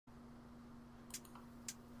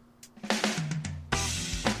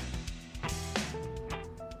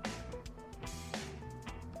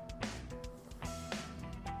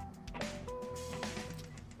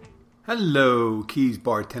Hello, Keys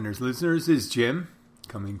Bartenders listeners. This is Jim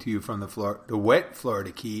coming to you from the wet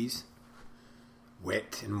Florida Keys.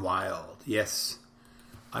 Wet and wild. Yes,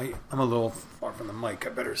 I'm a little far from the mic. I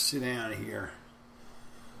better sit down here.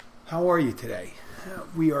 How are you today?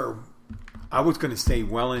 I was going to say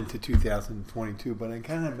well into 2022, but I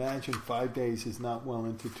can't imagine 5 days is not well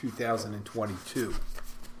into 2022.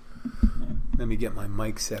 Let me get my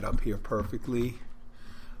mic set up here perfectly.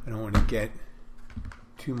 I don't want to get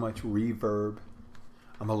too much reverb.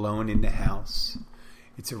 I'm alone in the house.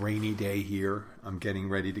 It's a rainy day here. I'm getting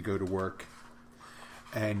ready to go to work.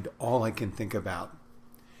 And all I can think about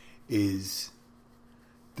is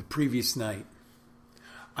the previous night.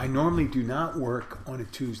 I normally do not work on a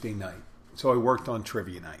Tuesday night. So I worked on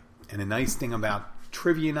trivia night. And the nice thing about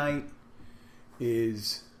trivia night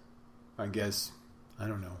is,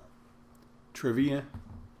 trivia.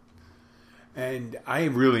 And I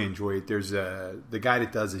really enjoy it. There's the guy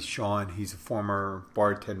that does is Sean. He's a former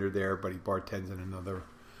bartender there, but he bartends in another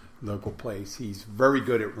local place. He's very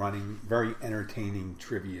good at running very entertaining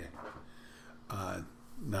trivia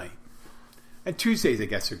night. And Tuesdays, I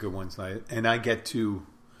guess, are good ones. And I get to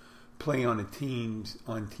play on teams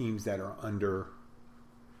that are undermanned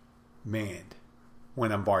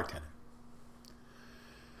when I'm bartending.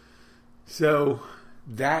 So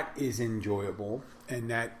that is enjoyable. And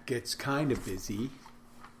that gets kind of busy.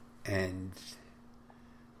 And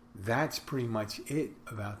that's pretty much it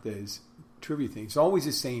about those trivia things. It's always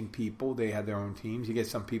the same people. They have their own teams. You get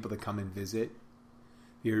some people that come and visit.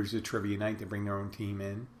 Here's a trivia night. They bring their own team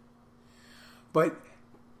in. But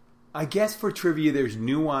I guess for trivia, there's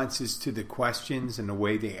nuances to the questions and the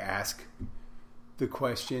way they ask the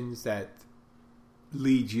questions that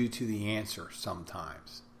lead you to the answer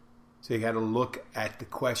sometimes. So you got to look at the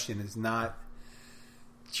question as not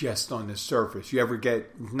just on the surface. You ever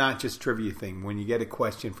get, not just trivia thing, when you get a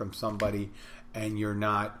question from somebody and you're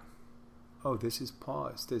not, oh, this is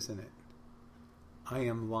paused, isn't it? I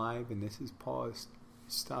am live and this is paused.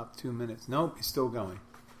 Stop 2 minutes. Nope, it's still going.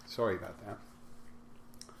 Sorry about that.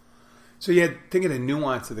 So yeah, think of the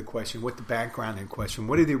nuance of the question, what the background in question,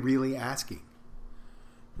 what are they really asking?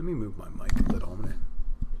 Let me move my mic a little. I'm going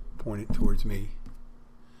to point it towards me.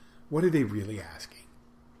 What are they really asking?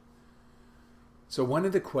 So one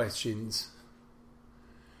of the questions,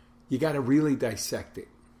 you got to really dissect it.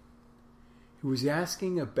 He was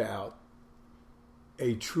asking about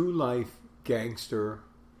a true life gangster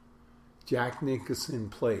Jack Nicholson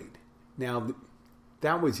played. Now,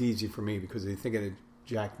 that was easy for me because I think of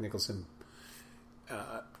Jack Nicholson.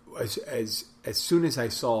 As soon as I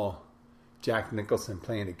saw Jack Nicholson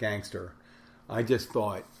playing a gangster, I just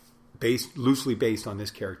thought, loosely based on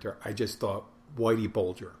this character, I just thought Whitey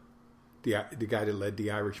Bulger. The guy that led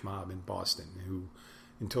the Irish mob in Boston, who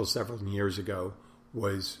until several years ago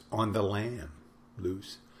was on the lam,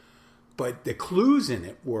 loose. But the clues in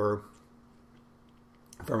it were,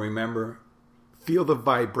 if I remember, Feel the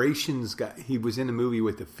Vibrations guy. He was in a movie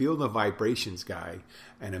with the Feel the Vibrations guy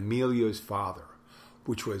and Emilio's father,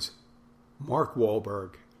 which was Mark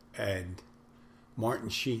Wahlberg and Martin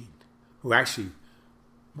Sheen, who actually,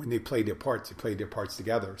 when they played their parts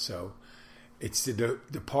together. So it's The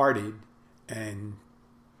Departed, and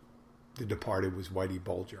The Departed was Whitey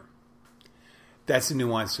Bulger. That's the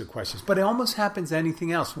nuance to questions. But it almost happens to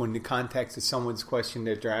anything else when the context of someone's question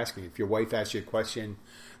that they're asking. If your wife asks you a question,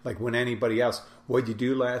 like when anybody else, what'd you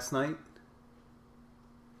do last night?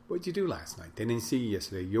 What'd you do last night? They didn't see you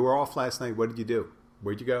yesterday. You were off last night. What did you do?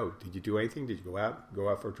 Where'd you go? Did you do anything? Did you go out? Go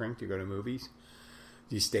out for a drink? Did you go to movies?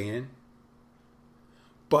 Did you stay in?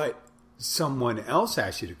 But someone else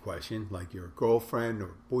asks you the question, like your girlfriend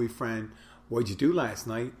or boyfriend, what'd you do last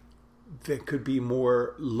night? That could be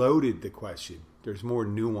more loaded, the question. There's more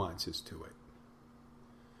nuances to it.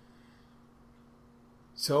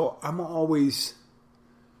 So I'm always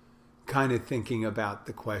kind of thinking about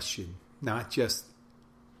the question, not just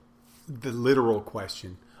the literal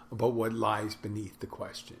question, but what lies beneath the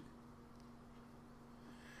question.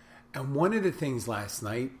 And one of the things last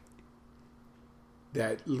night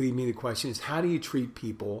that lead me to question is, how do you treat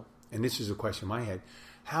people, and this is a question in my head,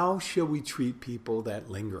 how shall we treat people that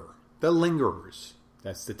linger? The Lingerers.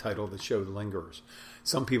 That's the title of the show, The Lingerers.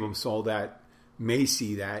 Some people may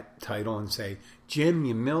see that title and say, Jim,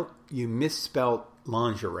 you misspelled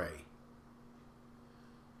lingerie.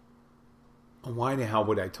 And why the hell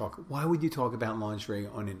would I talk? Why would you talk about lingerie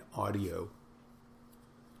on an audio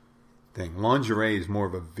thing? Lingerie is more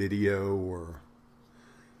of a video or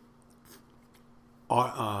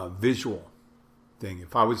visual thing.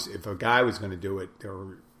 If a guy was going to do it,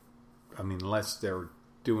 unless they're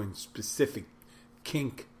doing specific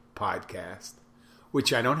kink podcast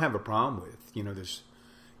which I don't have a problem with. You know, there's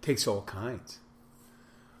takes all kinds.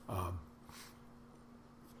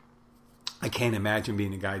 I can't imagine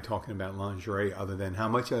being a guy talking about lingerie other than how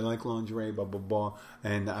much I like lingerie, blah, blah, blah,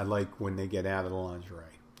 and I like when they get out of the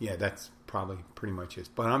lingerie. Yeah, that's probably pretty much it.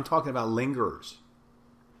 But I'm talking about lingerers.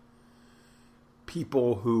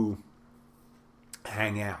 People who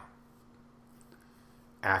hang out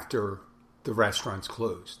after the restaurant's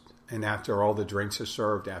closed and after all the drinks are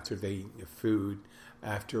served, after they eat the food,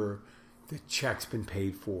 after the check's been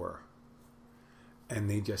paid for, and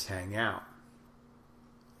they just hang out.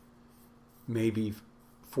 Maybe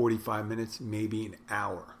 45 minutes, maybe an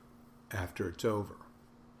hour after it's over.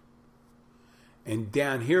 And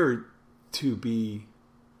down here, to be,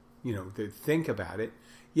 you know, to think about it,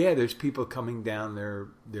 yeah, there's people coming down there,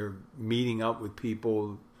 they're meeting up with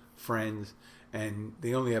people, friends, and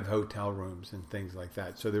they only have hotel rooms and things like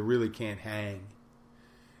that. So they really can't hang.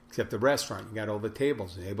 Except the restaurant, you got all the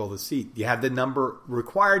tables, you're able to seat. You have the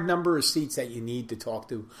required number of seats that you need to talk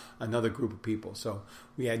to another group of people. So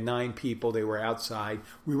we had 9 people. They were outside.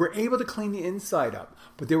 We were able to clean the inside up,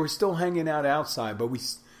 but they were still hanging out outside. But we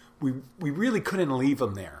really couldn't leave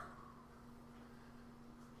them there.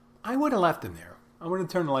 I would have left them there. I would have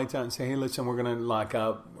turned the lights out and say, "Hey, listen, we're going to lock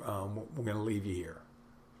up. We're going to leave you here."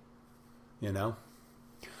 You know,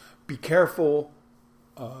 be careful.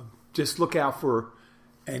 Just look out for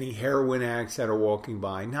any heroin addicts that are walking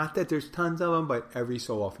by. Not that there's tons of them, but every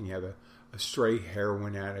so often you have a stray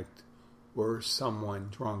heroin addict or someone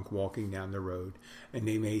drunk walking down the road, and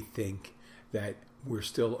they may think that we're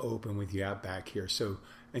still open with you out back here. So,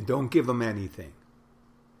 and don't give them anything.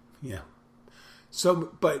 Yeah.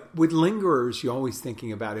 So, but with lingerers, you're always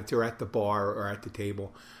thinking about if they're at the bar or at the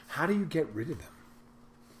table, how do you get rid of them?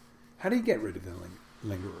 How do you get rid of the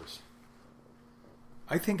lingerers?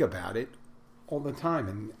 I think about it all the time,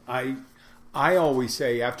 and I always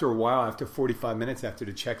say after a while, after 45 minutes, after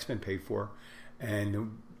the check's been paid for,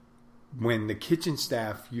 and when the kitchen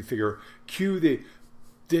staff, you figure, cue the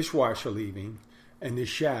dishwasher leaving and the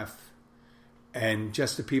chef and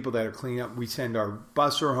just the people that are cleaning up, we send our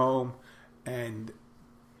busser home, and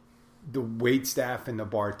the wait staff and the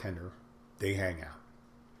bartender, they hang out.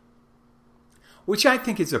 Which I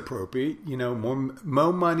think is appropriate. You know,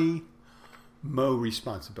 more money, more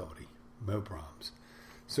responsibility. No problems.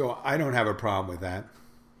 So I don't have a problem with that.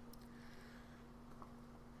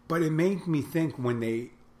 But it made me think when the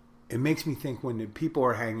people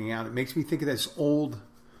are hanging out, it makes me think of this old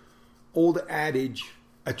adage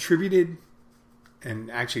attributed,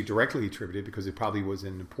 and actually directly attributed because it probably was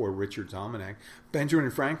in the Poor Richard's Almanac,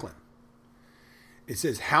 Benjamin Franklin. It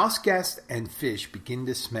says, house guests and fish begin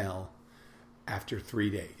to smell after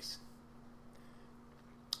 3 days.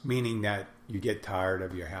 Meaning that you get tired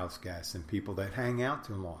of your house guests and people that hang out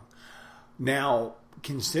too long. Now,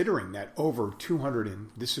 considering that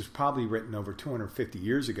this was probably written over 250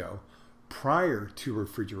 years ago, prior to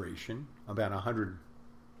refrigeration, about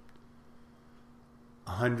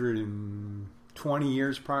 120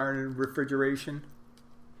 years prior to refrigeration,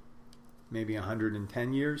 maybe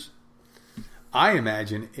 110 years, I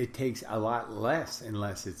imagine it takes a lot less,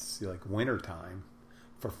 unless it's like wintertime,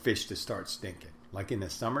 for fish to start stinking. Like in the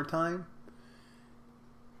summertime,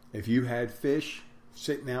 if you had fish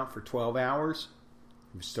sitting out for 12 hours,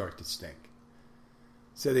 it would start to stink.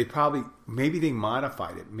 So maybe they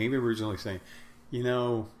modified it. Maybe originally saying, you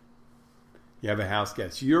know, you have a house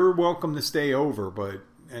guest. You're welcome to stay over, but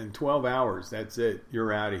in 12 hours, that's it.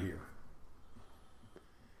 You're out of here.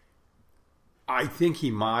 I think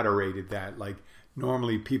he moderated that. Like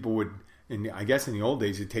normally people would, and I guess in the old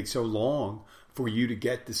days, it takes so long for you to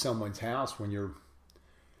get to someone's house when you're,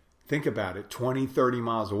 think about it, 20, 30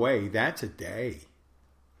 miles away. That's a day.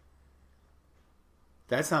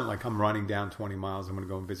 That's not like I'm running down 20 miles. I'm going to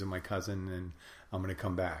go and visit my cousin and I'm going to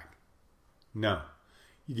come back. No.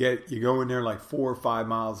 You go in there like 4 or 5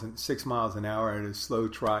 miles and 6 miles an hour at a slow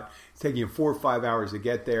trot. It's taking you 4 or 5 hours to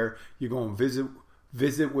get there. You go and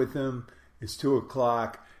visit with them. It's 2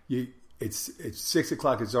 o'clock. It's 6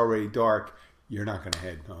 o'clock. It's already dark. You're not going to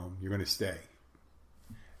head home. You're going to stay.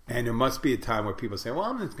 And there must be a time where people say, well,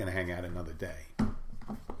 I'm just going to hang out another day.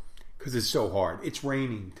 Because it's so hard. It's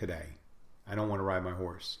raining today. I don't want to ride my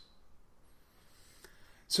horse.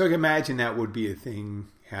 So I can imagine that would be a thing,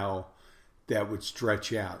 how that would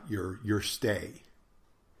stretch out your stay.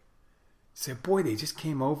 Say, boy, they just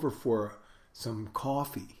came over for some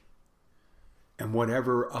coffee and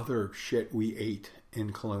whatever other shit we ate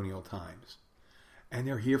in colonial times. And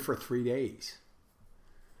they're here for 3 days.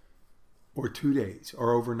 Or 2 days,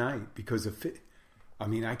 or overnight, because of fish. I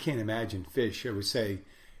mean, I can't imagine fish. I would say,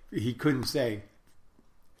 he couldn't say,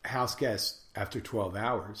 house guests after 12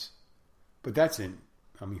 hours. But that's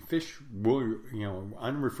fish will,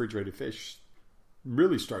 unrefrigerated fish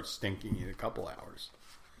really starts stinking in a couple hours.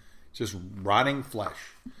 Just rotting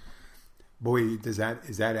flesh. Boy, is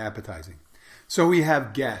that appetizing. So we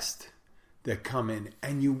have guests that come in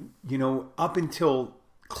and up until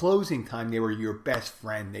closing time, they were your best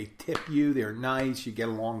friend. They tip you. They're nice. You get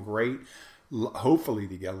along great. Hopefully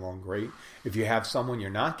they get along great. If you have someone you're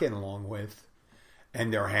not getting along with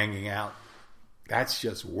and they're hanging out, that's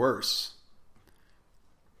just worse.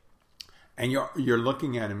 And you're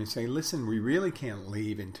looking at them and saying, listen, we really can't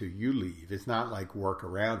leave until you leave. It's not like work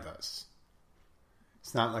around us.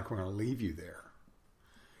 It's not like we're going to leave you there.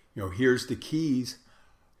 Here's the keys.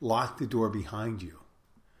 Lock the door behind you.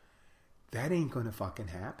 That ain't going to fucking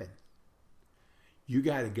happen. You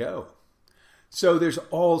got to go. So there's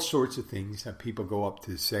all sorts of things that people go up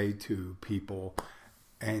to say to people.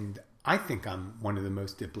 And I think I'm one of the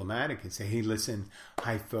most diplomatic and say, hey, listen,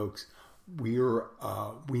 hi, folks. We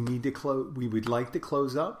need to close. We would like to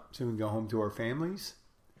close up so we can go home to our families.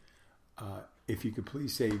 If you could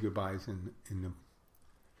please say your goodbyes in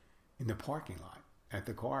the parking lot at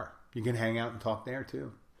the car. You can hang out and talk there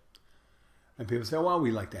too. And people say, well,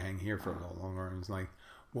 we like to hang here for a little longer. And it's like,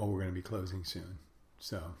 well, we're going to be closing soon.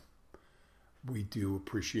 So we do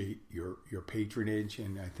appreciate your patronage.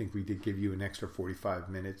 And I think we did give you an extra 45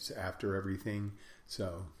 minutes after everything.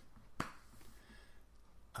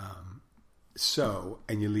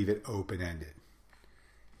 And you leave it open-ended.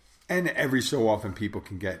 And every so often people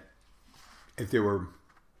can get, if they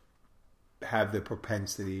have the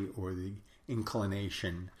propensity or the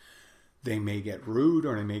inclination, they may get rude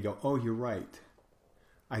or they may go, oh, you're right.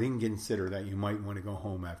 I didn't consider that you might want to go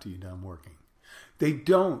home after you're done working. They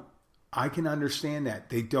don't. I can understand that.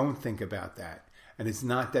 They don't think about that. And it's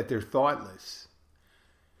not that they're thoughtless.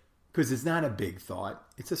 Because it's not a big thought.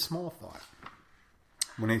 It's a small thought.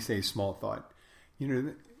 When I say small thought,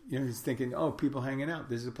 you're just thinking, oh, people hanging out.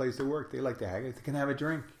 This is a place to work. They like to hang out. They can have a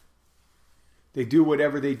drink. They do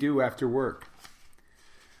whatever they do after work.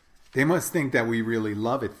 They must think that we really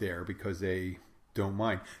love it there because they don't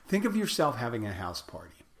mind. Think of yourself having a house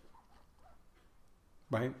party.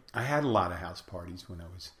 Right? I had a lot of house parties when I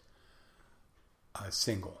was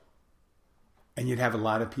single. And you'd have a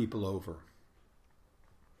lot of people over.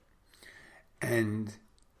 And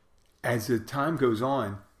as the time goes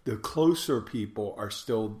on, the closer people are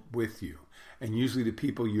still with you. And usually the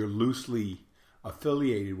people you're loosely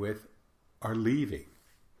affiliated with are leaving.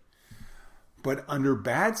 But under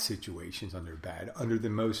bad situations, under the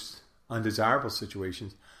most undesirable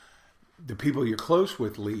situations, the people you're close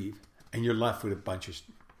with leave, and you're left with a bunch of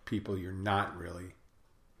people you're not really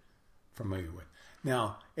familiar with.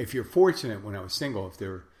 Now, if you're fortunate, when I was single,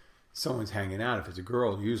 if someone's hanging out, if it's a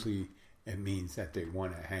girl, usually it means that they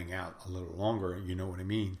want to hang out a little longer. You know what I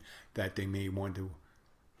mean? That they may want to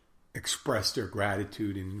express their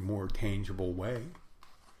gratitude in a more tangible way.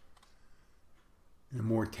 In a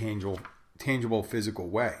more tangible physical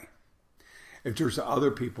way. If there's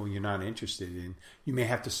other people you're not interested in, you may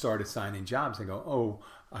have to start assigning jobs and go, oh,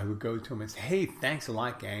 I would go to them and say, hey, thanks a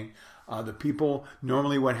lot, gang. The people,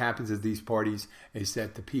 normally what happens at these parties is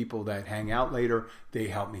that the people that hang out later, they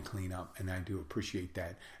help me clean up, and I do appreciate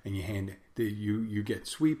that. And you get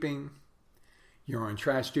sweeping, you're on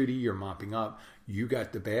trash duty, you're mopping up, you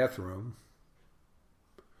got the bathroom,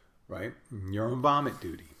 right? You're on vomit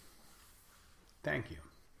duty. Thank you.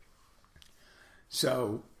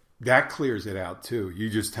 So that clears it out too. You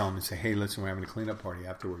just tell them and say, hey, listen, we're having a cleanup party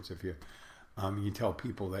afterwards. If you tell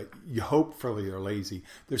people that you hopefully they're lazy.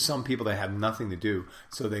 There's some people that have nothing to do,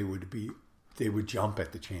 so they would jump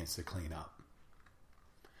at the chance to clean up.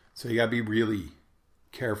 So you got to be really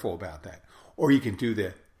careful about that. Or you can do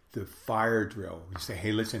the fire drill. You say,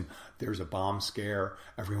 hey, listen, there's a bomb scare.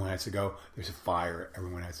 Everyone has to go. There's a fire.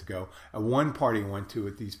 Everyone has to go. At one party I went to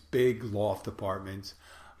at these big loft apartments,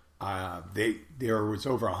 there was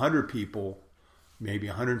over 100 people, maybe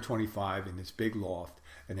 125 in this big loft,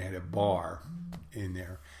 and they had a bar in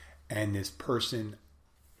there, and this person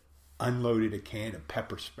unloaded a can of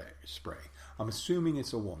pepper spray. I'm assuming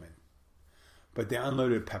it's a woman, but they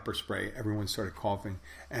unloaded pepper spray. Everyone started coughing,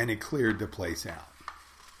 and it cleared the place out.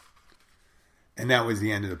 And that was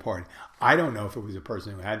the end of the party. I don't know if it was a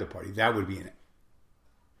person who had the party. That would be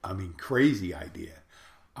crazy idea.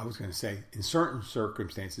 I was going to say, in certain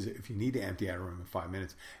circumstances, if you need to empty out a room in 5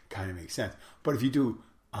 minutes, it kind of makes sense. But if you do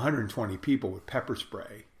 120 people with pepper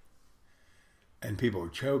spray and people are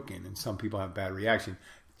choking and some people have bad reaction,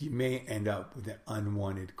 you may end up with an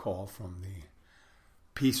unwanted call from the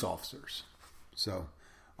peace officers. So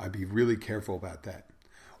I'd be really careful about that.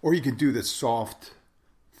 Or you could do the soft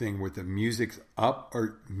thing where the music's up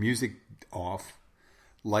or music off,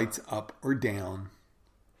 lights up or down,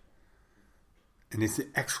 and it's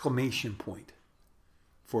an exclamation point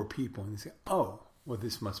for people. And they say, oh, well,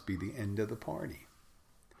 this must be the end of the party.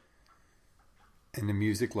 And the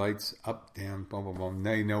music lights up, down, blah, blah, blah.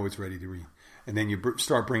 Now you know it's ready to read. And then you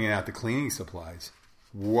start bringing out the cleaning supplies.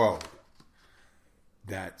 Whoa.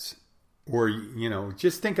 Or,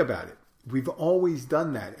 just think about it. We've always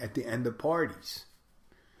done that at the end of parties.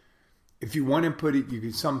 If you want to put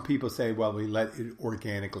it, some people say, well, we let it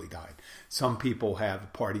organically die. Some people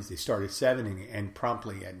have parties, they start at 7 and end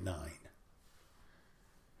promptly at 9.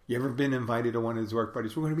 You ever been invited to one of those work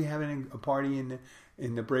parties? We're going to be having a party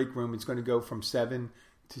in the break room. It's going to go from 7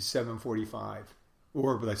 to 7:45.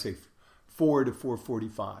 Or let's say 4 to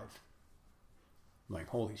 4:45. I'm like,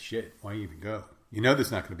 holy shit, why even go? You know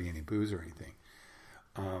there's not going to be any booze or anything.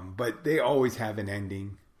 But they always have an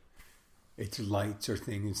ending. It's lights or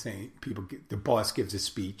things saying the boss gives a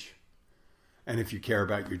speech. And if you care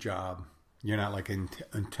about your job, you're not like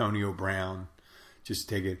Antonio Brown. Just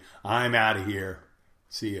take it. I'm out of here.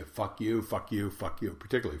 See ya. Fuck you, fuck you, fuck you.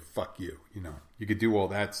 Particularly fuck you. You could do all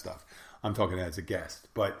that stuff. I'm talking as a guest.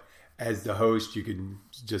 But as the host, you can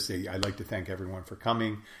just say, I'd like to thank everyone for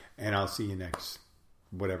coming. And I'll see you next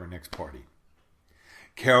party.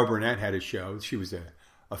 Carol Burnett had a show. She was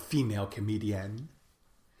a female comedian.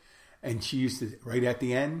 And she used to, right at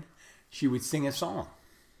the end, she would sing a song.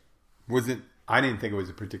 I didn't think it was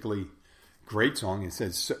a particularly great song. It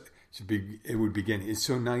says, it would begin, it's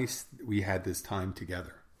so nice we had this time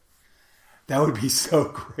together. That would be so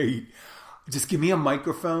great. Just give me a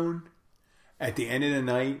microphone at the end of the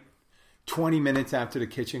night, 20 minutes after the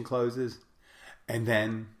kitchen closes, and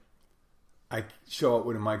then I show up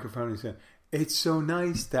with a microphone and say, it's so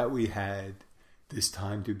nice that we had this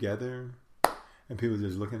time together. And people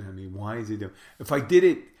just looking at me, why is he doing? If I did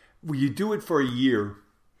it, you do it for a year,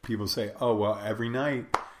 people say, oh, well, every night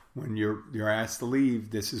when you're asked to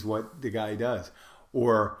leave, this is what the guy does.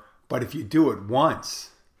 But if you do it once,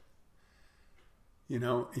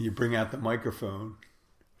 and you bring out the microphone,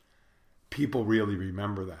 people really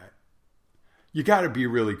remember that. You got to be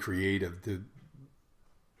really creative to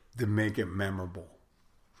make it memorable.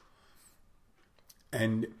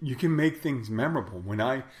 And you can make things memorable.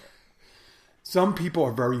 Some people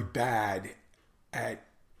are very bad at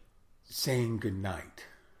saying goodnight.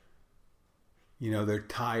 They're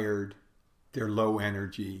tired. They're low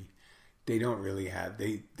energy. They don't really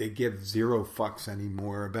they give zero fucks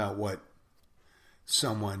anymore about what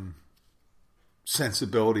someone's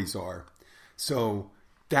sensibilities are. So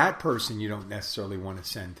that person you don't necessarily want to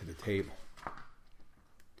send to the table.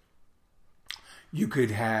 You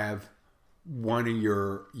could have one of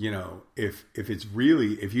your,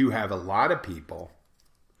 if you have a lot of people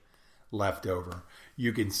left over,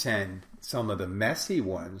 you can send some of the messy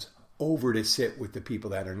ones over to sit with the people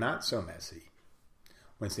that are not so messy.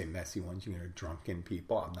 When I say messy ones, drunken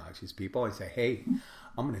people, obnoxious people. I say, hey,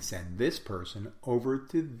 I'm going to send this person over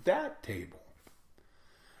to that table.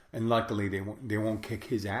 And luckily they won't kick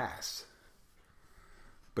his ass.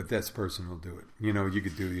 But this person will do it. You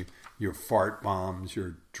could do your fart bombs,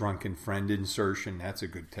 your drunken friend insertion. That's a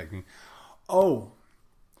good technique. Oh,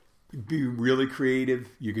 be really creative.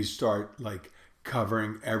 You could start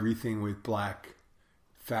covering everything with black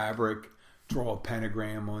fabric. Draw a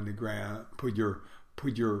pentagram on the ground. Put your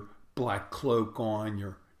black cloak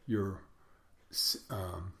on. Your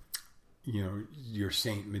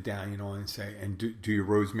saint medallion on, and say, and do your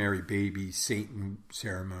Rosemary Baby Satan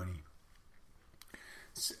ceremony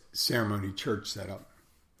church setup.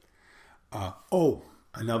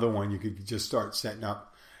 Another one you could just start setting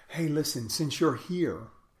up. Hey, listen, since you're here,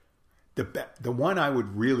 the one I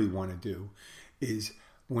would really want to do is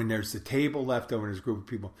when there's the table left over, there's a group of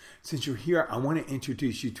people. Since you're here, I want to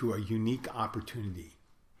introduce you to a unique opportunity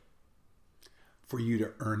for you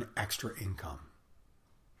to earn extra income.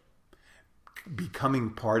 Becoming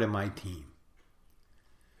part of my team.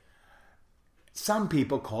 Some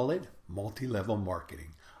people call it multi-level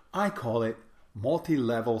marketing. I call it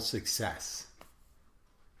multi-level success.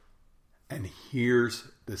 And here's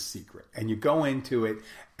the secret. And you go into it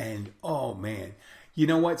and, oh man, you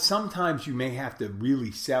know what? Sometimes you may have to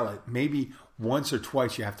really sell it. Maybe once or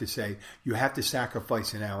twice you have to say, you have to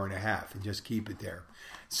sacrifice an hour and a half and just keep it there.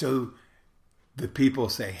 So the people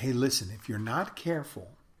say, hey, listen, if you're not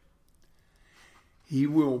careful, he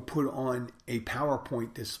will put on a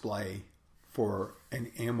PowerPoint display for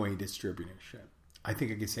an Amway distributorship. I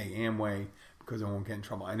think I could say Amway because I won't get in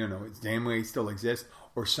trouble. I don't know. Does Amway still exist?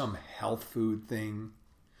 Or some health food thing,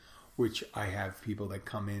 which I have people that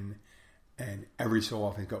come in and every so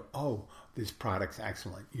often go, oh, this product's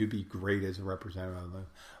excellent. You'd be great as a representative of the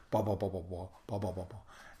blah, blah, blah, blah, blah, blah, blah, blah, blah.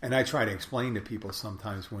 And I try to explain to people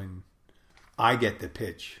sometimes when I get the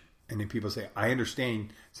pitch and then people say, I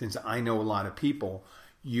understand since I know a lot of people,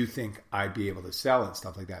 you think I'd be able to sell and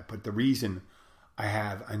stuff like that. But the reason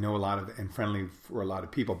I know a lot of and friendly for a lot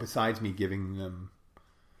of people, besides me giving them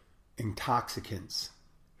intoxicants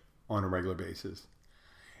on a regular basis,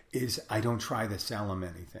 is I don't try to sell them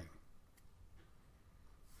anything.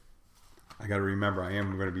 I got to remember I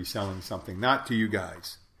am going to be selling something, not to you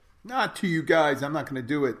guys. Not to you guys. I'm not going to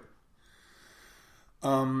do it.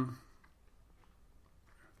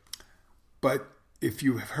 But if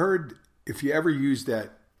you ever use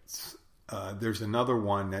that, there's another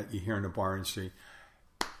one that you hear in the bar industry.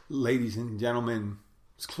 Ladies and gentlemen,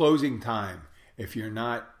 it's closing time. If you're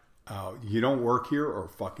not, you don't work here or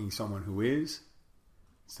fucking someone who is,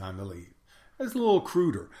 it's time to leave. That's a little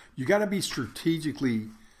cruder. You got to be strategically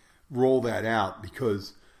roll that out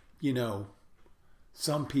because,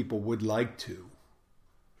 some people would like to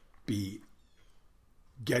be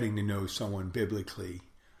getting to know someone biblically,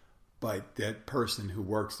 but that person who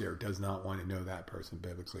works there does not want to know that person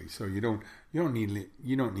biblically. So you don't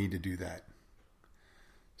need to do that.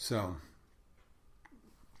 So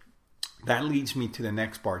that leads me to the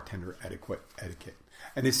next bartender etiquette.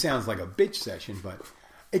 And this sounds like a bitch session, but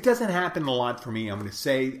it doesn't happen a lot for me. I'm going to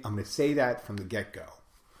say that from the get-go.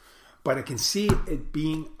 But I can see it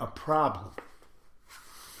being a problem.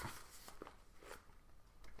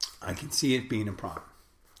 I can see it being a problem.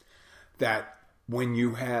 That when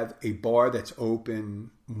you have a bar that's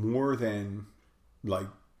open more than like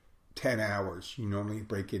 10 hours, you normally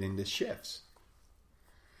break it into shifts.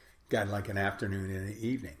 Got like an afternoon and an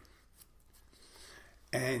evening.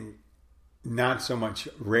 And not so much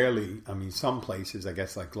rarely, some places, I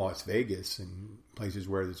guess like Las Vegas and places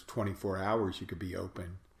where there's 24 hours you could be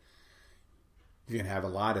open, you can have a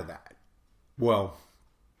lot of that. Well,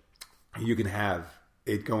 you can have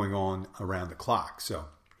it going on around the clock. So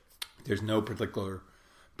there's no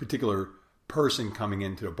particular person coming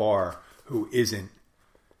into the bar who isn't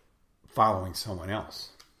following someone else.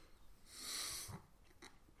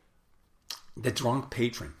 The drunk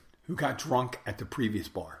patron who got drunk at the previous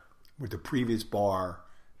bar, with the previous bar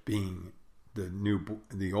being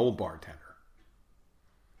the old bartender.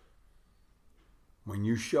 When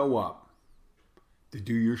you show up to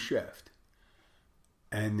do your shift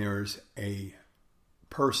and there's a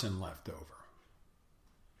person left over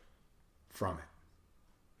from it.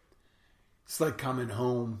 It's like coming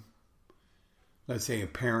home, let's say a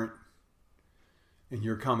parent, and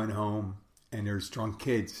you're coming home and there's drunk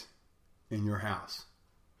kids in your house.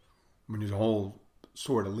 There's a whole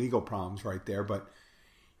sort of legal problems right there, but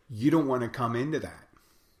you don't want to come into that.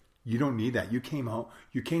 You don't need that. You came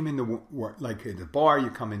into work, like at the bar, you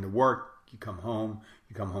come into work, you come home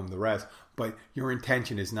the rest, but your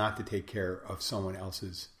intention is not to take care of someone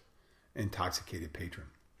else's intoxicated patron.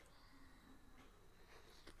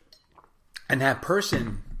 And that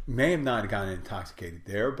person may have not gotten intoxicated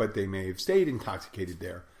there, but they may have stayed intoxicated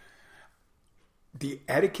there. The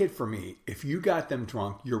etiquette for me, if you got them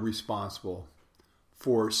drunk, you're responsible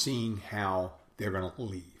for seeing how they're going to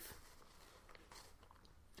leave.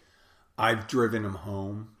 I've driven them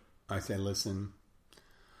home. I say, listen,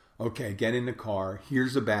 okay, get in the car.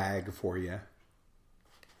 Here's a bag for you.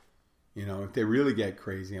 If they really get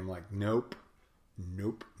crazy, I'm like, nope.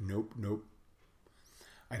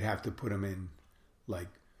 I'd have to put them in, like,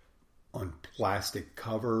 on plastic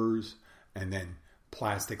covers and then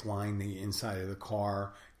plastic line the inside of the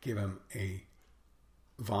car, give them a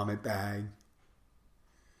vomit bag.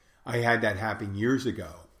 I had that happen years ago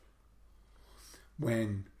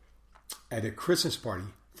when at a Christmas party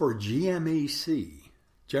for GMAC,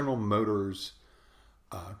 General Motors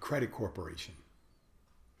Credit Corporation,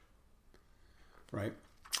 right?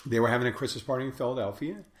 They were having a Christmas party in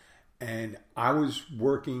Philadelphia, and I was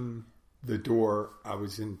working the door. I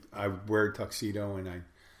wear a tuxedo and I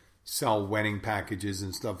sell wedding packages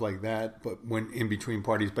and stuff like that, but when in between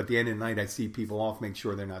parties. But at the end of the night, I see people off, make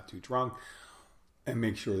sure they're not too drunk, and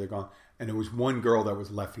make sure they're gone. And there was one girl that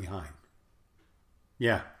was left behind.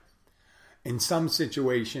 Yeah. In some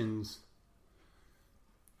situations,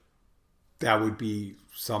 that would be,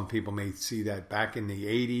 some people may see that back in the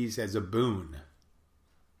 80s as a boon.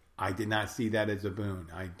 I did not see that as a boon.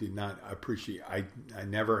 I did not appreciate, I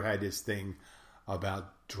never had this thing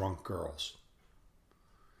about drunk girls.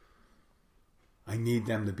 I need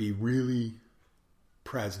them to be really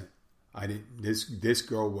present. This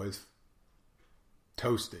girl was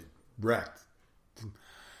toasted, wrecked.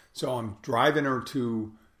 So I'm driving her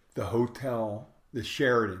to the hotel, the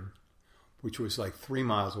Sheraton, which was like 3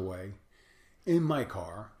 miles away, in my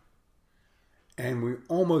car. And we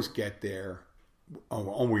almost get there.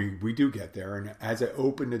 We do get there. And as I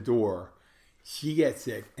open the door, she gets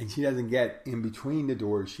sick. And she doesn't get in between the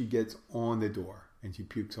doors. She gets on the door. And she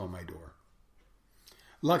pukes on my door.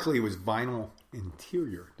 Luckily, it was vinyl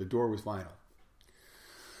interior. The door was vinyl.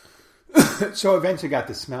 So eventually got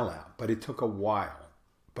the smell out. But it took a while.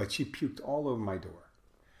 But she puked all over my door.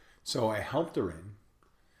 So I helped her in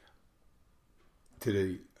to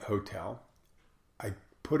the hotel. I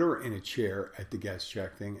put her in a chair at the guest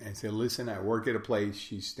check thing and said, listen, I work at a place.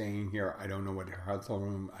 She's staying here. I don't know what her hotel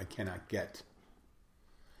room. I cannot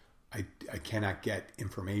get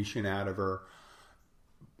information out of her.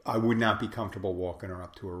 I would not be comfortable walking her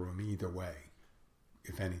up to her room either way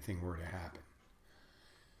if anything were to happen.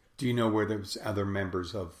 Do you know where there's other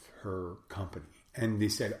members of her company? And they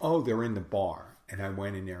said, oh, they're in the bar. And I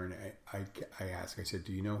went in there and I asked, I said,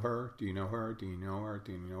 do you know her? Do you know her? Do you know her?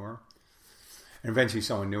 Do you know her? And eventually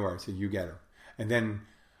someone knew her. I said, you get her. And then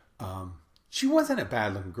she wasn't a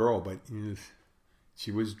bad looking girl, but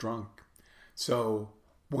she was drunk. So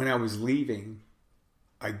when I was leaving,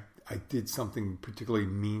 I did something particularly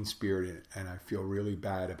mean-spirited, and I feel really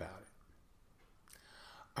bad about it.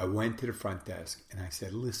 I went to the front desk and I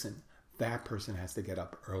said, listen, that person has to get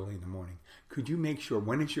up early in the morning. Could you make sure,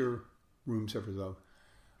 when is your room service though?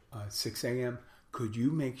 6 a.m.? Could you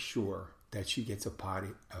make sure that she gets a potty,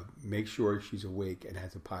 make sure she's awake and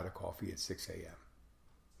has a pot of coffee at 6 a.m.?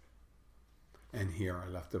 And here I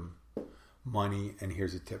left them money, and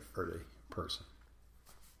here's a tip for the person.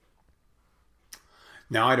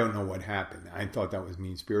 Now, I don't know what happened. I thought that was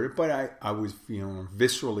mean-spirited, but I was feeling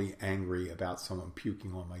viscerally angry about someone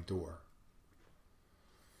puking on my door.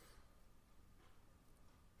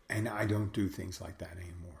 And I don't do things like that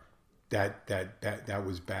anymore. That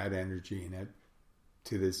was bad energy, and that,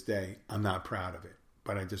 to this day, I'm not proud of it.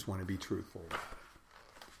 But I just want to be truthful about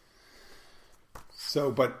it.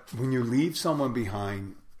 So, but when you leave someone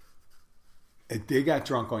behind, if they got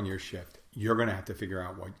drunk on your shift, you're going to have to figure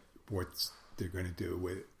out what they're going to do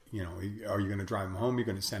with it. You know, are you going to drive them home? You're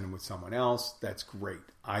going to send them with someone else? That's great.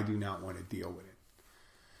 I do not want to deal with it.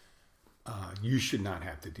 You should not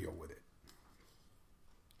have to deal with it.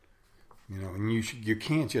 You know, and you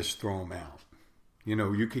can't just throw them out. You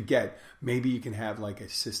know, maybe you can have like a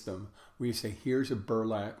system where you say, here's a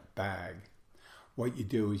burlap bag. What you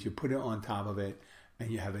do is you put it on top of it,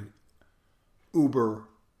 and you have an Uber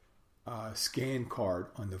scan card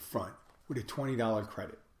on the front with a $20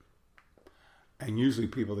 credit. And usually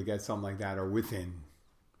people that get something like that are within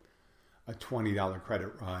a $20 credit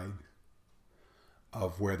ride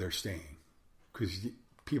of where they're staying. Because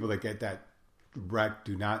people that get that wreck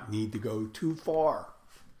do not need to go too far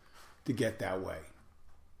to get that way.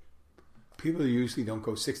 People usually don't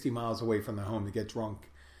go 60 miles away from their home to get drunk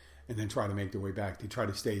and then try to make their way back. They try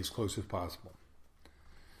to stay as close as possible.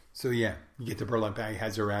 So yeah, you get the burlap bag,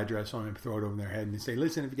 has their address on it, throw it over their head, and they say,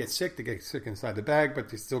 listen, if you get sick, they get sick inside the bag, but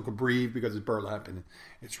they still can breathe because it's burlap and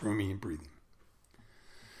it's roomy and breathing.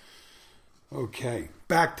 Okay,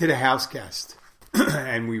 back to the house guest.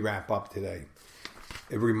 And we wrap up today.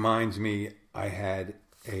 It reminds me, I had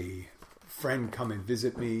a friend come and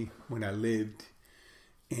visit me when I lived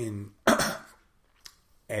in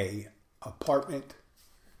a apartment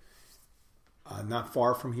not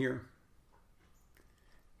far from here.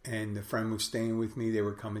 And the friend was staying with me.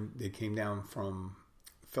 They came down from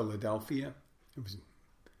Philadelphia. It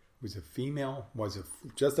was a female,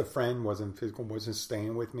 just a friend, wasn't physical, wasn't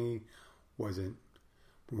staying with me, we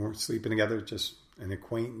weren't sleeping together, just an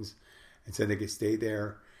acquaintance, and said they could stay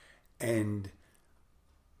there. And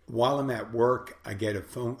while I'm at work, I get a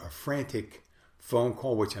frantic phone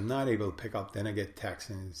call, which I'm not able to pick up. Then I get a text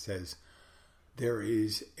and it says, there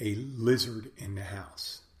is a lizard in the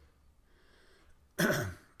house.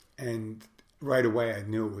 And right away I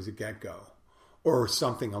knew it was a gecko or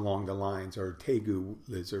something along the lines, or a tegu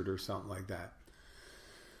lizard or something like that.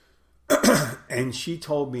 And she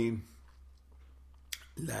told me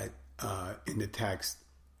that in the text,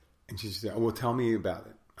 and she said, well, tell me about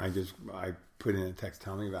it. I put in a text,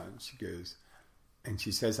 tell me about it. And she goes, and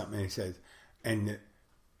she says something, and he says, and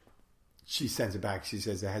she sends it back. She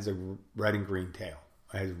says it has a red and green tail.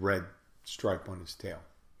 It has a red stripe on its tail.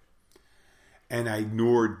 And I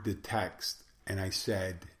ignored the text, and I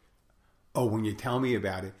said, oh, when you tell me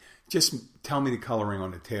about it, just tell me the coloring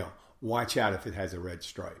on the tail. Watch out if it has a red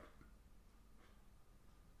stripe.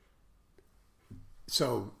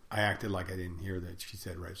 So I acted like I didn't hear that she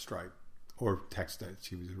said red stripe, or text that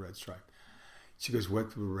she was a red stripe. She goes,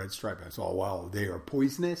 what's a red stripe? I said, oh, well, they are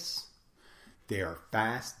poisonous. They are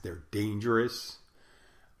fast. They're dangerous.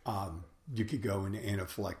 you could go into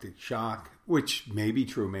anaphylactic shock, which may be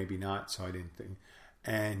true, maybe not, so I didn't think.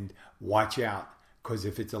 And watch out, because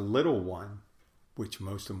if it's a little one, which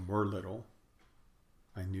most of them were little,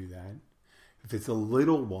 I knew that. If it's a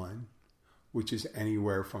little one, which is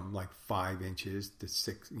anywhere from like 5 inches to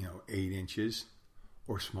 8 inches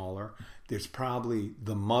or smaller, there's probably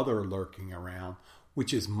the mother lurking around,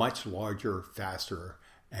 which is much larger, faster,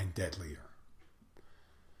 and deadlier.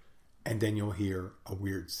 And then you'll hear a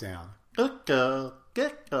weird sound. Gecko,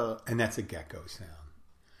 gecko. And that's a gecko sound.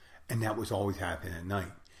 And that was always happening at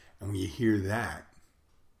night. And when you hear that,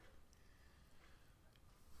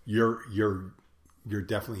 you're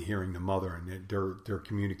definitely hearing the mother, and they're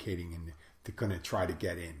communicating, and they're going to try to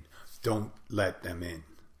get in. Don't let them in.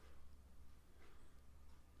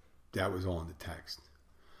 That was all in the text.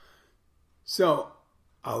 So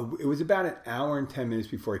it was about an hour and 10 minutes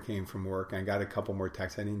before I came from work. I got a couple more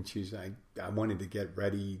texts. I didn't choose. I wanted to get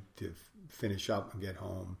ready to finish up and get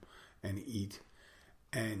home and eat.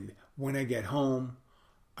 And when I get home,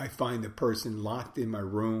 I find the person locked in my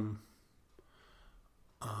room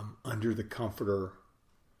under the comforter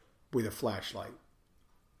with a flashlight.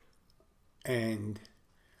 And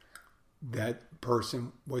that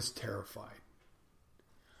person was terrified.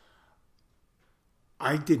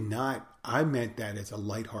 I meant that as a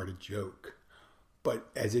lighthearted joke. But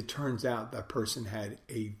as it turns out, that person had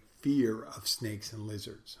a fear of snakes and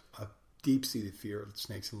lizards, a deep-seated fear of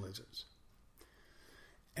snakes and lizards.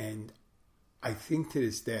 And I think to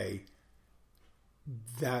this day,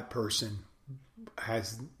 that person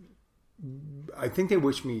I think they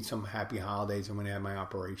wish me some happy holidays and when I had my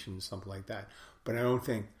operation, something like that. But I don't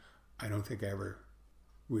think I ever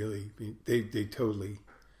really, they totally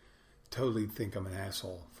think I'm an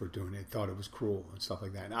asshole for doing it. Thought it was cruel and stuff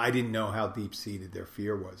like that. And I didn't know how deep-seated their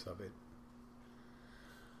fear was of it.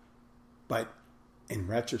 But in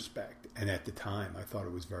retrospect, and at the time, I thought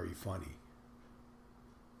it was very funny.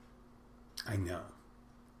 I know.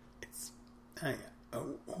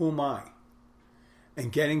 Who am I?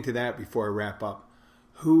 And getting to that before I wrap up,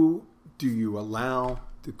 who do you allow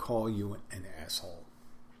to call you an asshole?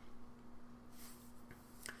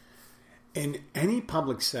 In any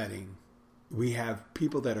public setting, we have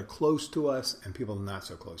people that are close to us and people not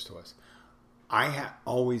so close to us. I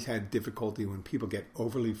always had difficulty when people get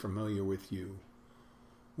overly familiar with you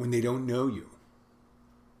when they don't know you.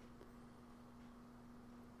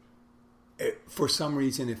 For some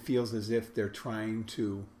reason, it feels as if they're trying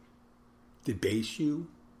to debase you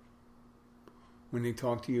when they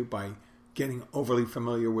talk to you by getting overly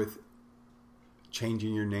familiar with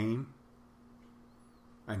changing your name.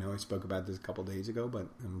 I know I spoke about this a couple days ago, but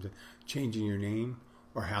changing your name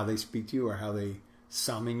or how they speak to you or how they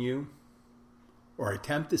summon you or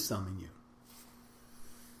attempt to summon you.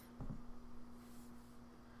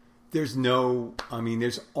 There's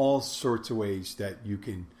all sorts of ways that you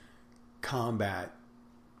can combat,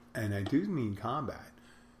 and I do mean combat,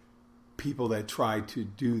 people that try to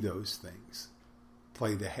do those things,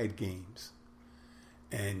 play the head games.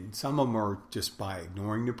 And some of them are just by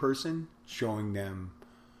ignoring the person, showing them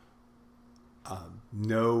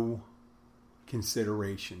no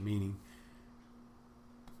consideration, meaning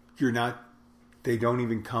they don't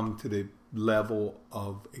even come to the level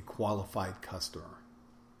of a qualified customer.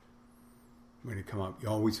 When it come up,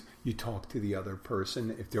 you talk to the other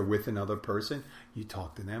person. If they're with another person, you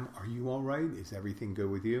talk to them. Are you all right? Is everything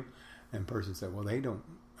good with you? And the person said, well, they're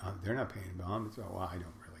not paying a bill. So, well, I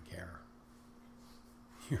don't really care.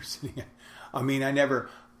 You're sitting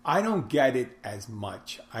I don't get it as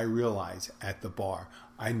much. I realize at the bar,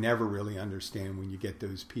 I never really understand when you get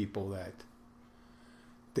those people that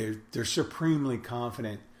they're supremely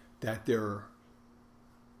confident that their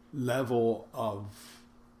level of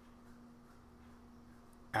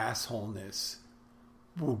assholeness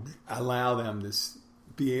will allow them to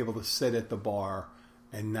be able to sit at the bar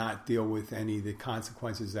and not deal with any of the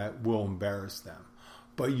consequences that will embarrass them.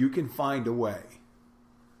 But you can find a way.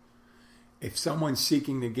 If someone's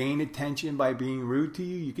seeking to gain attention by being rude to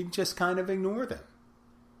you, you can just kind of ignore them.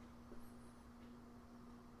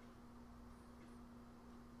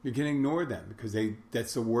 You can ignore them because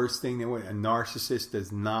that's the worst thing. A narcissist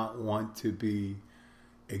does not want to be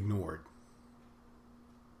ignored.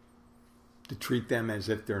 To treat them as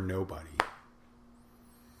if they're nobody.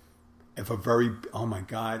 Oh my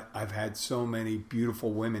God, I've had so many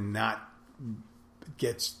beautiful women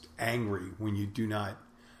gets angry when you do not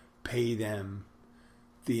pay them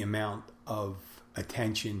the amount of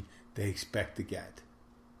attention they expect to get.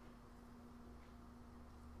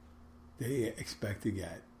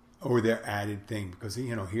 Or their added thing, because,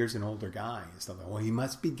 here's an older guy and stuff like, well, he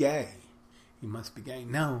must be gay.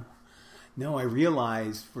 No, No, I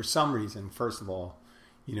realize for some reason, first of all,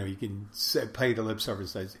 you can play the lip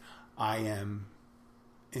service as I am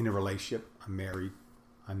in a relationship. I'm married.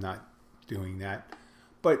 I'm not doing that.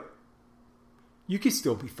 But you can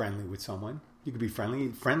still be friendly with someone. You can be friendly.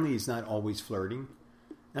 Friendly is not always flirting.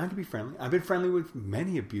 I can be friendly. I've been friendly with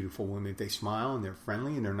many a beautiful women. If they smile and they're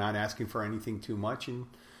friendly and they're not asking for anything too much and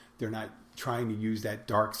they're not trying to use that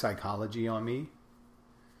dark psychology on me.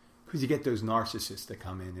 Because you get those narcissists that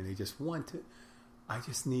come in and they just want to. I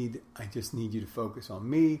just need you to focus on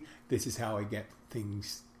me. This is how I get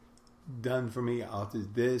things done for me. I'll do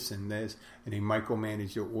this, and they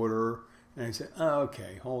micromanage your order. And I say, oh,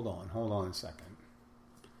 okay, hold on a second.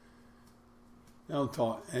 They'll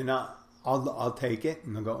talk, and I'll take it,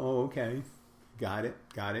 and they'll go, oh, okay, got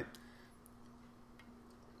it.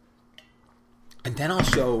 And then I'll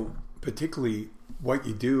show particularly what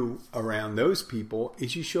you do around those people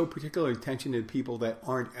is you show particular attention to people that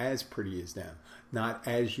aren't as pretty as them, not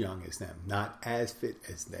as young as them, not as fit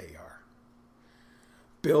as they are.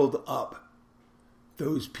 Build up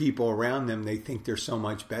those people around them they think they're so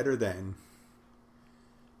much better than,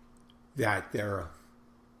 that they're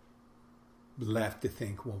left to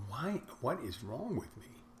think, well, why? What is wrong with me?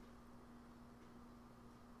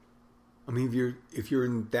 I mean, if you're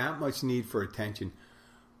in that much need for attention,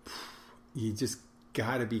 you just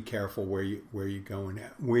got to be careful where you're going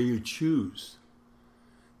at, where you choose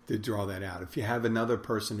to draw that out. If you have another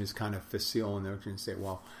person who's kind of facile and they're going to say,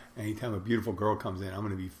 well, anytime a beautiful girl comes in, I'm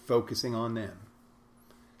going to be focusing on them.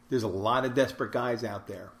 There's a lot of desperate guys out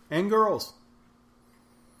there and girls.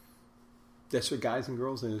 Desperate guys and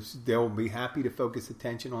girls, and they'll be happy to focus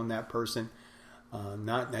attention on that person,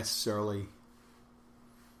 not necessarily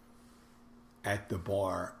at the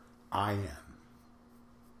bar.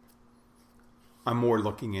 I'm more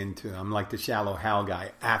looking into, I'm like the Shallow Hal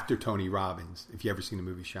guy after Tony Robbins. If you ever seen the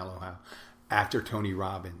movie Shallow Hal, after Tony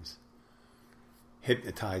Robbins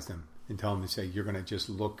hypnotized him and tell him to say, you're going to just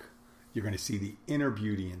look, you're going to see the inner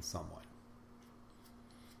beauty in someone.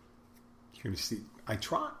 You're going to see, I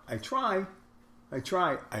try.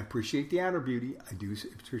 I appreciate the outer beauty. I do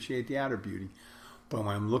appreciate the outer beauty. But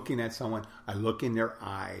when I'm looking at someone, I look in their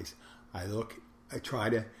eyes.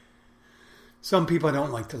 Some people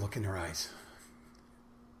don't like to look in their eyes.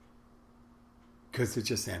 Because they're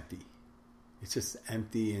just empty. It's just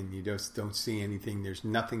empty and you just don't see anything. There's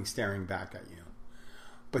nothing staring back at you.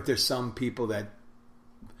 But there's some people that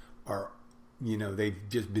are, they've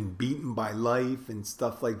just been beaten by life and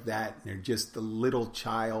stuff like that. And they're just the little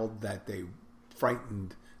child that they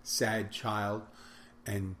frightened, sad child.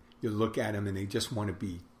 And you look at them and they just want to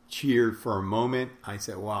be cheered for a moment. I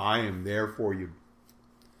said, well, I am there for you,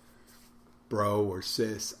 bro or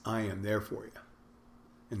sis. I am there for you.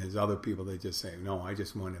 And there's other people that just say, no, I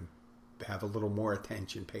just want to have a little more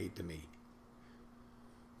attention paid to me.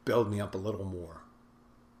 Build me up a little more.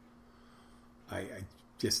 I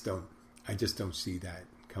just don't see that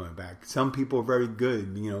coming back. Some people are very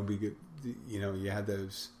good, you have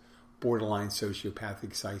those borderline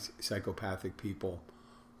sociopathic, psychopathic people,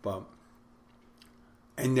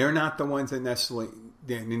 and they're not the ones that necessarily,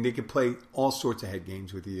 and they can play all sorts of head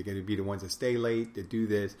games with you. They're going to be the ones that stay late, that do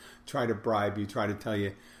this, try to bribe you, try to tell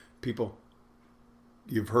you. People,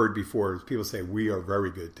 you've heard before, people say, we are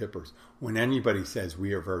very good tippers. When anybody says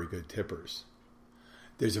we are very good tippers,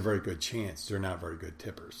 there's a very good chance they're not very good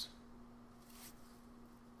tippers.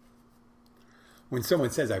 When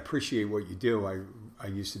someone says, I appreciate what you do, I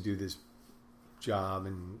used to do this job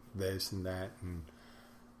and this and that, and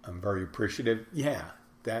I'm very appreciative. Yeah,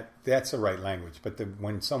 that's the right language. But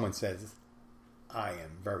when someone says, I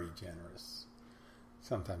am very generous,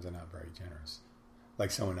 sometimes I'm not very generous.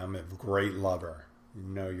 Like I'm a great lover.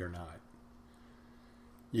 No, you're not.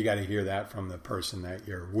 You got to hear that from the person that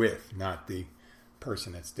you're with, not the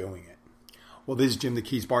person that's doing it. Well, this is Jim the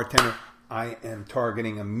Keys Bartender. I am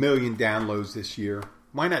targeting 1 million downloads this year.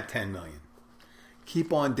 Why not 10 million?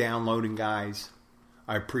 Keep on downloading, guys.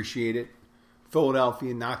 I appreciate it.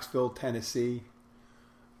 Philadelphia, Knoxville, Tennessee,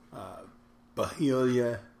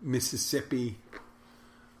 Bahia, Mississippi,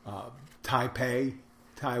 Taipei,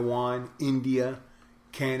 Taiwan, India,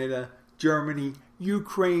 Canada, Germany,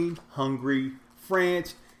 Ukraine, Hungary,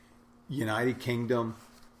 France, United Kingdom.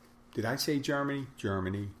 Did I say Germany?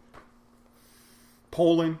 Germany.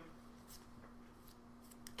 Poland,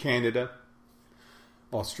 Canada,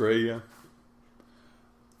 Australia.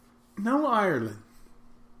 No Ireland.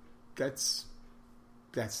 That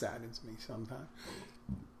saddens me sometimes.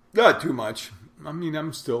 Not too much. I mean,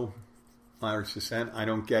 I'm still Irish descent. I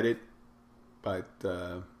don't get it. But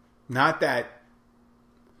not that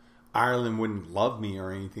Ireland wouldn't love me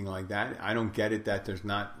or anything like that. I don't get it that there's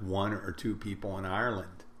not 1 or 2 people in Ireland.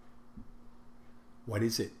 What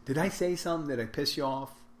is it? Did I say something? Did I piss you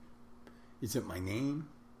off? Is it my name?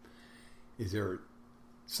 Is there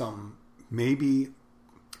some... Maybe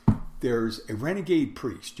there's a renegade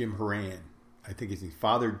priest, Jim Horan. I think it's his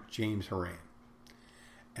Father James Horan.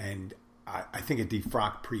 And I think a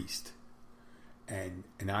defrocked priest. And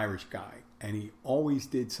an Irish guy. And he always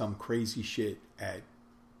did some crazy shit at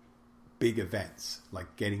big events.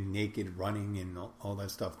 Like getting naked, running, and all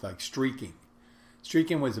that stuff. Like streaking.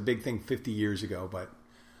 Streaking was a big thing 50 years ago, but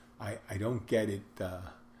I don't get it.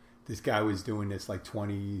 This guy was doing this like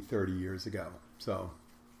 20, 30 years ago. So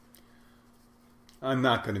I'm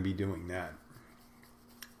not going to be doing that.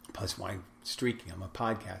 Plus, why streaking? I'm a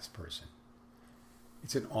podcast person.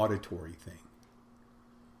 It's an auditory thing.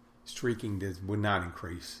 Streaking would not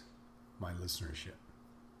increase my listenership.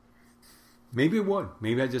 Maybe it would.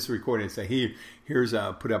 Maybe I just record it and say, here's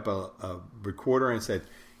put up a recorder and said,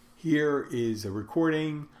 here is a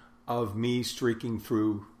recording of me streaking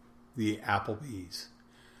through the Applebee's.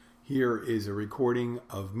 Here is a recording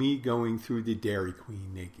of me going through the Dairy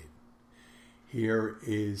Queen naked. Here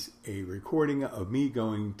is a recording of me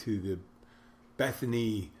going to the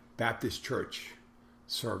Bethany Baptist Church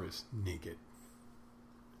service naked.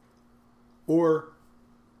 Or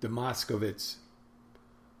the Moskovitz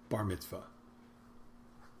bar mitzvah.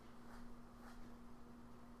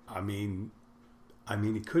 I mean,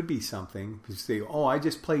 it could be something. You say, oh, I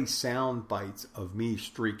just play sound bites of me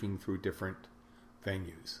streaking through different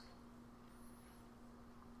venues.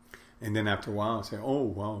 And then after a while, I'll say, oh,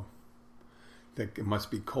 well, it must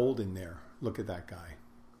be cold in there. Look at that guy.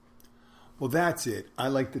 Well, that's it. I'd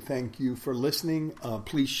like to thank you for listening.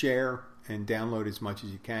 Please share and download as much as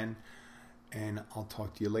you can. And I'll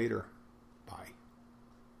talk to you later.